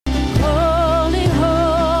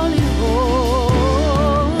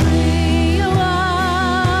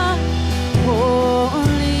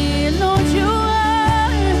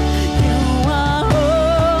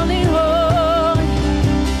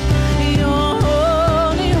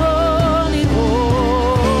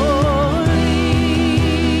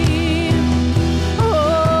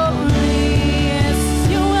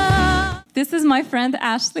my friend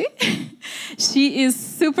Ashley. She is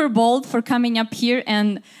super bold for coming up here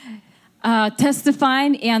and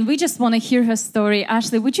testifying, and we just want to hear her story.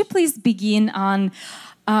 Ashley, would you please begin on,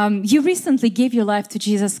 you recently gave your life to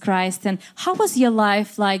Jesus Christ, and how was your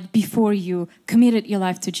life like before you committed your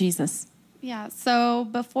life to Jesus? Yeah, so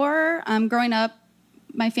before growing up,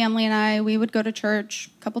 my family and I, we would go to church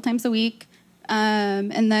a couple times a week.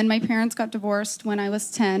 And then my parents got divorced when I was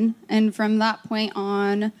 10. And from that point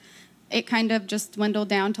on, it kind of just dwindled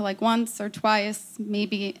down to like once or twice,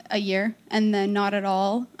 maybe a year, and then not at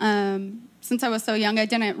all. Since I was so young, I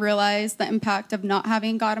didn't realize the impact of not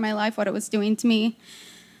having God in my life, what it was doing to me,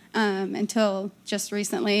 until just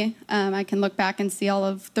recently. I can look back and see all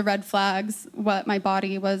of the red flags. What my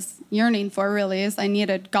body was yearning for really is I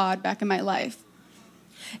needed God back in my life.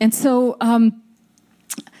 And so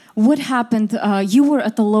what happened? You were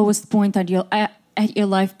at the lowest point at your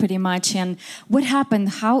life pretty much. And what happened?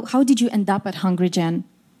 How did you end up at HungryGen?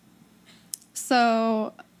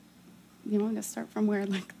 So, you want to start from where?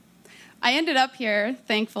 Like, I ended up here,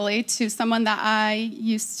 thankfully, to someone that I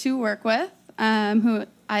used to work with, who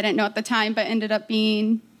I didn't know at the time, but ended up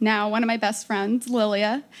being now one of my best friends,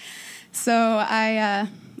 Lilia. So I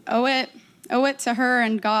owe it to her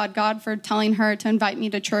and God for telling her to invite me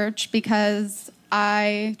to church, because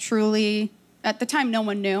I truly, at the time, no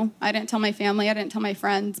one knew. I didn't tell my family, I didn't tell my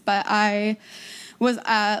friends, but I was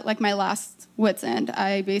at like my last wit's end.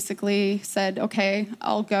 I basically said, okay,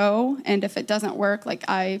 I'll go, and if it doesn't work, like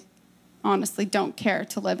I honestly don't care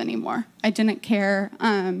to live anymore. I didn't care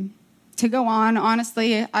to go on.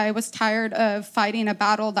 Honestly, I was tired of fighting a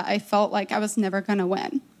battle that I felt like I was never going to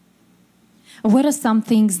win. What are some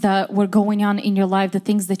things that were going on in your life, the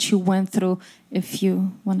things that you went through, if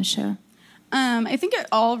you want to share? I think it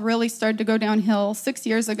all really started to go downhill 6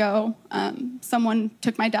 years ago. Someone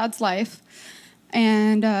took my dad's life,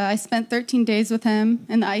 and I spent 13 days with him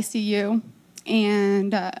in the ICU,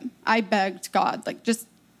 and I begged God, like, just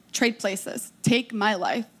trade places, take my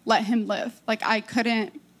life, let him live. Like, I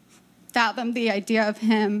couldn't fathom the idea of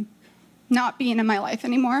him not being in my life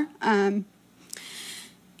anymore. And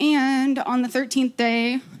on the 13th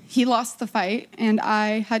day, he lost the fight, and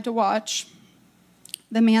I had to watch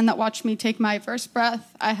the man that watched me take my first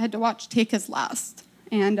breath, I had to watch take his last.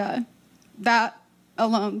 And that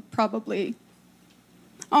alone probably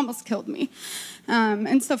almost killed me.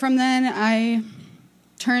 And so from then, I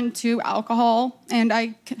turned to alcohol, and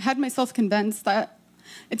I had myself convinced that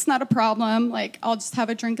it's not a problem. Like, I'll just have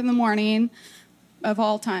a drink in the morning, of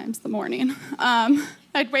all times, the morning.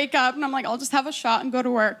 I'd wake up, and I'm like, I'll just have a shot and go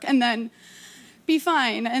to work, and then be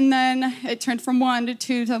fine. And then it turned from 1 to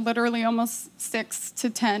 2 to literally almost 6 to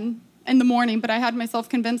 10 in the morning. But I had myself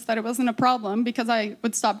convinced that it wasn't a problem, because I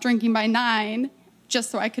would stop drinking by 9 just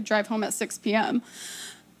so I could drive home at 6 p.m.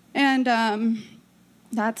 And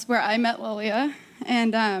that's where I met Lilia.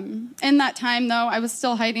 And in that time, though, I was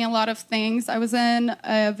still hiding a lot of things. I was in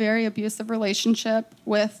a very abusive relationship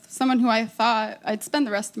with someone who I thought I'd spend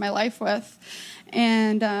the rest of my life with.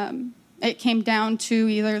 And it came down to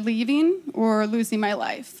either leaving or losing my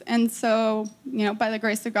life. And so, you know, by the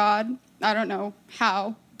grace of God, I don't know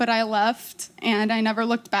how, but I left, and I never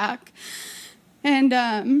looked back. And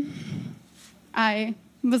I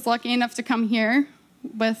was lucky enough to come here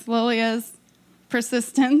with Lilia's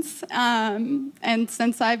persistence. And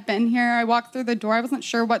since I've been here, I walked through the door. I wasn't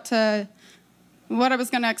sure what I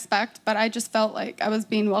was going to expect, but I just felt like I was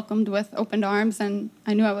being welcomed with open arms, and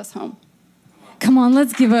I knew I was home. Come on,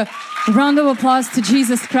 let's give a round of applause to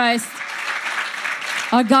Jesus Christ.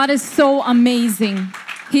 Our God is so amazing.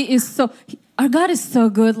 Our God is so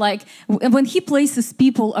good. Like, when He places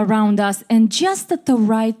people around us, and just at the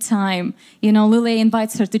right time, you know, Lilia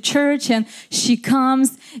invites her to church, and she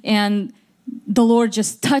comes, and the Lord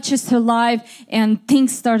just touches her life, and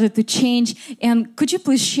things started to change. And could you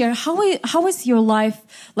please share, how is your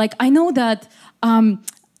life? Like, I know that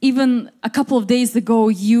even a couple of days ago,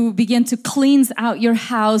 you began to cleanse out your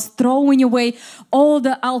house, throwing away all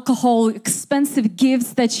the alcohol, expensive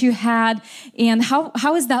gifts that you had. And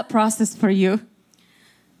how is that process for you?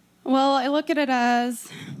 Well, I look at it as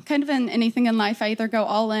kind of in anything in life, I either go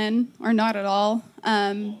all in or not at all.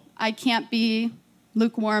 I can't be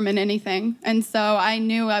lukewarm in anything. And so I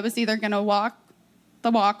knew I was either going to walk the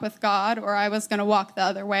walk with God, or I was going to walk the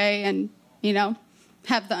other way and, you know,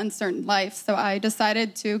 have the uncertain life. So I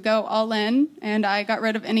decided to go all in, and I got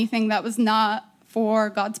rid of anything that was not for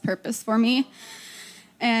God's purpose for me.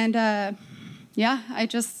 And yeah, I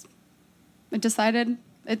decided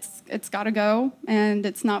it's got to go, and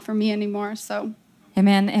it's not for me anymore. So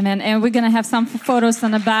Amen, amen. And we're going to have some photos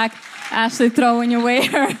on the back. Ashley throwing away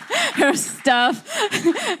her stuff,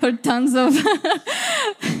 her tons of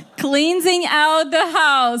cleansing out the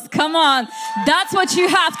house. Come on. That's what you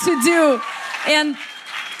have to do. And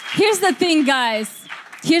here's the thing, guys.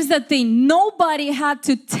 Here's the thing. Nobody had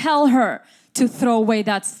to tell her to throw away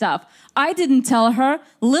that stuff. I didn't tell her.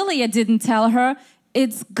 Lilia didn't tell her.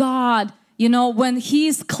 It's God. You know, when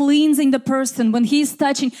he's cleansing the person, when he's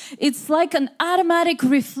touching, it's like an automatic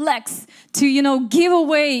reflex to, you know, give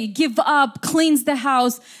away, give up, cleanse the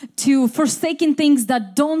house, to forsaking things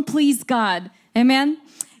that don't please God. Amen?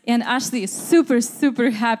 And Ashley is super, super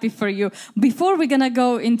happy for you. Before we're going to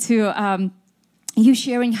go into you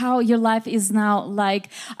sharing how your life is now, like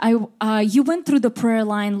you went through the prayer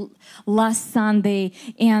line last Sunday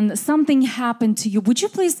and something happened to you. Would you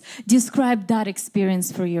please describe that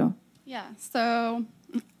experience for you? Yeah, so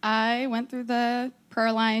I went through the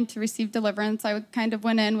prayer line to receive deliverance. I kind of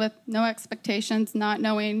went in with no expectations, not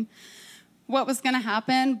knowing what was going to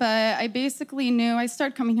happen, but I basically knew. I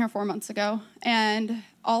started coming here 4 months ago, and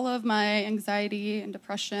all of my anxiety and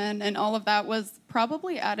depression and all of that was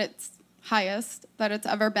probably at its highest that it's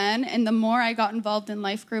ever been. And the more I got involved in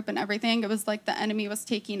life group and everything, it was like the enemy was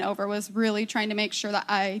taking over, was really trying to make sure that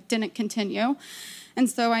I didn't continue. And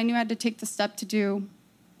so I knew I had to take the step to do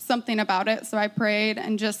something about it. So I prayed,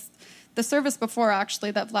 and just the service before, actually,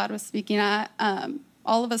 that Vlad was speaking at,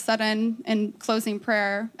 all of a sudden in closing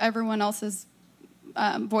prayer, everyone else's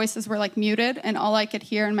voices were like muted, and all I could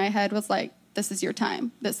hear in my head was like, this is your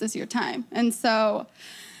time, this is your time. And so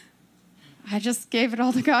I just gave it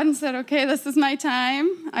all to God and said, okay, this is my time.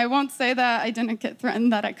 I won't say that I didn't get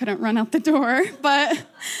threatened that I couldn't run out the door, but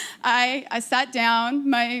I sat down.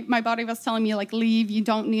 My body was telling me, like, leave, you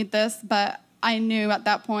don't need this, but I knew at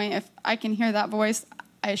that point, if I can hear that voice,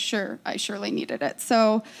 I surely needed it.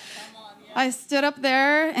 So I stood up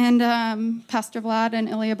there, and Pastor Vlad and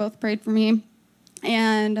Ilya both prayed for me.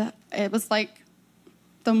 And it was like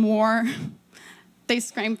the more they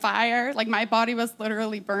screamed fire, like my body was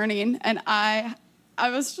literally burning. And I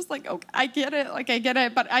was just like, okay, I get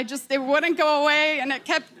it. But it wouldn't go away, and it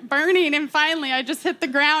kept burning. And finally, I just hit the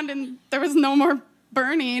ground, and there was no more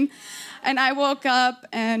burning. And I woke up,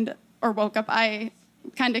 I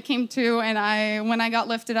kind of came to, and when I got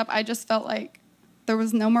lifted up, I just felt like there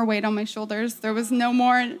was no more weight on my shoulders. There was no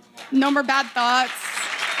more bad thoughts.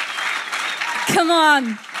 Come on.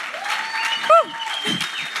 Woo.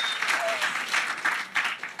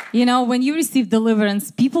 You know, when you receive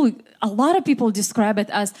deliverance, a lot of people describe it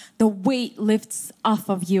as the weight lifts off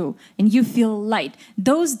of you and you feel light.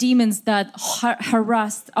 Those demons that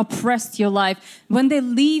harassed, oppressed your life, when they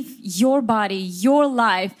leave your body, your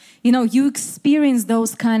life, you know, you experience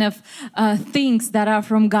those kind of things that are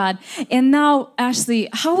from God. And now, Ashley,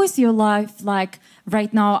 how is your life like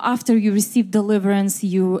right now after you received deliverance,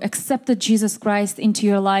 you accepted Jesus Christ into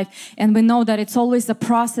your life? And we know that it's always a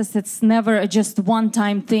process. It's never just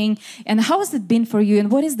one-time thing. And how has it been for you?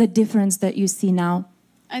 And what is the difference that you see now?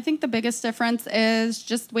 I think the biggest difference is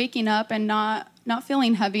just waking up and not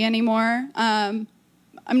feeling heavy anymore. I'm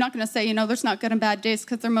not going to say, you know, there's not good and bad days,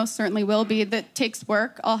 because there most certainly will be. That takes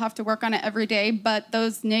work. I'll have to work on it every day. But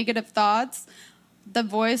those negative thoughts, the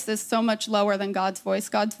voice is so much lower than God's voice.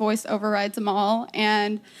 God's voice overrides them all,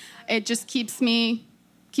 and it just keeps me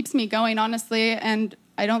going, honestly. And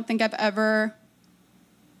I don't think I've ever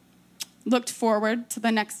looked forward to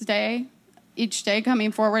the next day, each day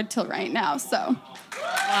coming forward till right now. So,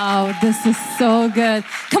 wow, this is so good.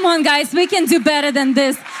 Come on, guys, we can do better than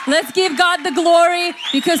this. Let's give God the glory,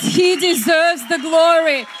 because He deserves the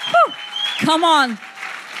glory. Woo! Come on.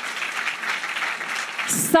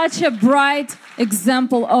 Such a bright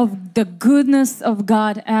example of the goodness of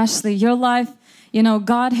God, Ashley. Your life, you know,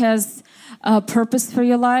 God has a purpose for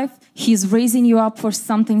your life. He's raising you up for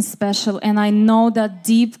something special. And I know that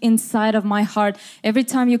deep inside of my heart, every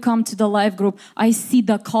time you come to the life group, I see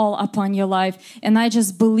the call upon your life. And I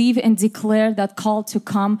just believe and declare that call to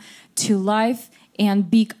come to life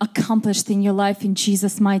and be accomplished in your life in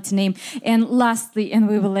Jesus' mighty name. And lastly, and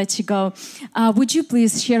we will let you go, would you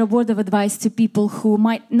please share a word of advice to people who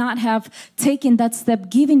might not have taken that step,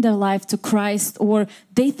 giving their life to Christ, or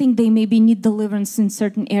they think they maybe need deliverance in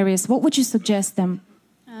certain areas? What would you suggest them?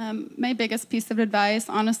 My biggest piece of advice,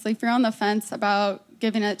 honestly, if you're on the fence about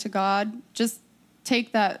giving it to God, just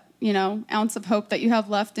take that, you know, ounce of hope that you have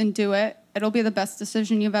left and do it. It'll be the best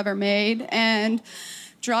decision you've ever made. And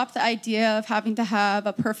drop the idea of having to have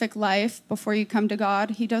a perfect life before you come to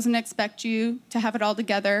God. He doesn't expect you to have it all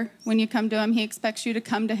together when you come to Him. He expects you to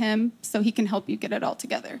come to Him so He can help you get it all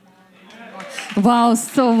together. Wow,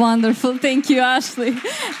 so wonderful. Thank you, Ashley.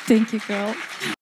 Thank you, girl.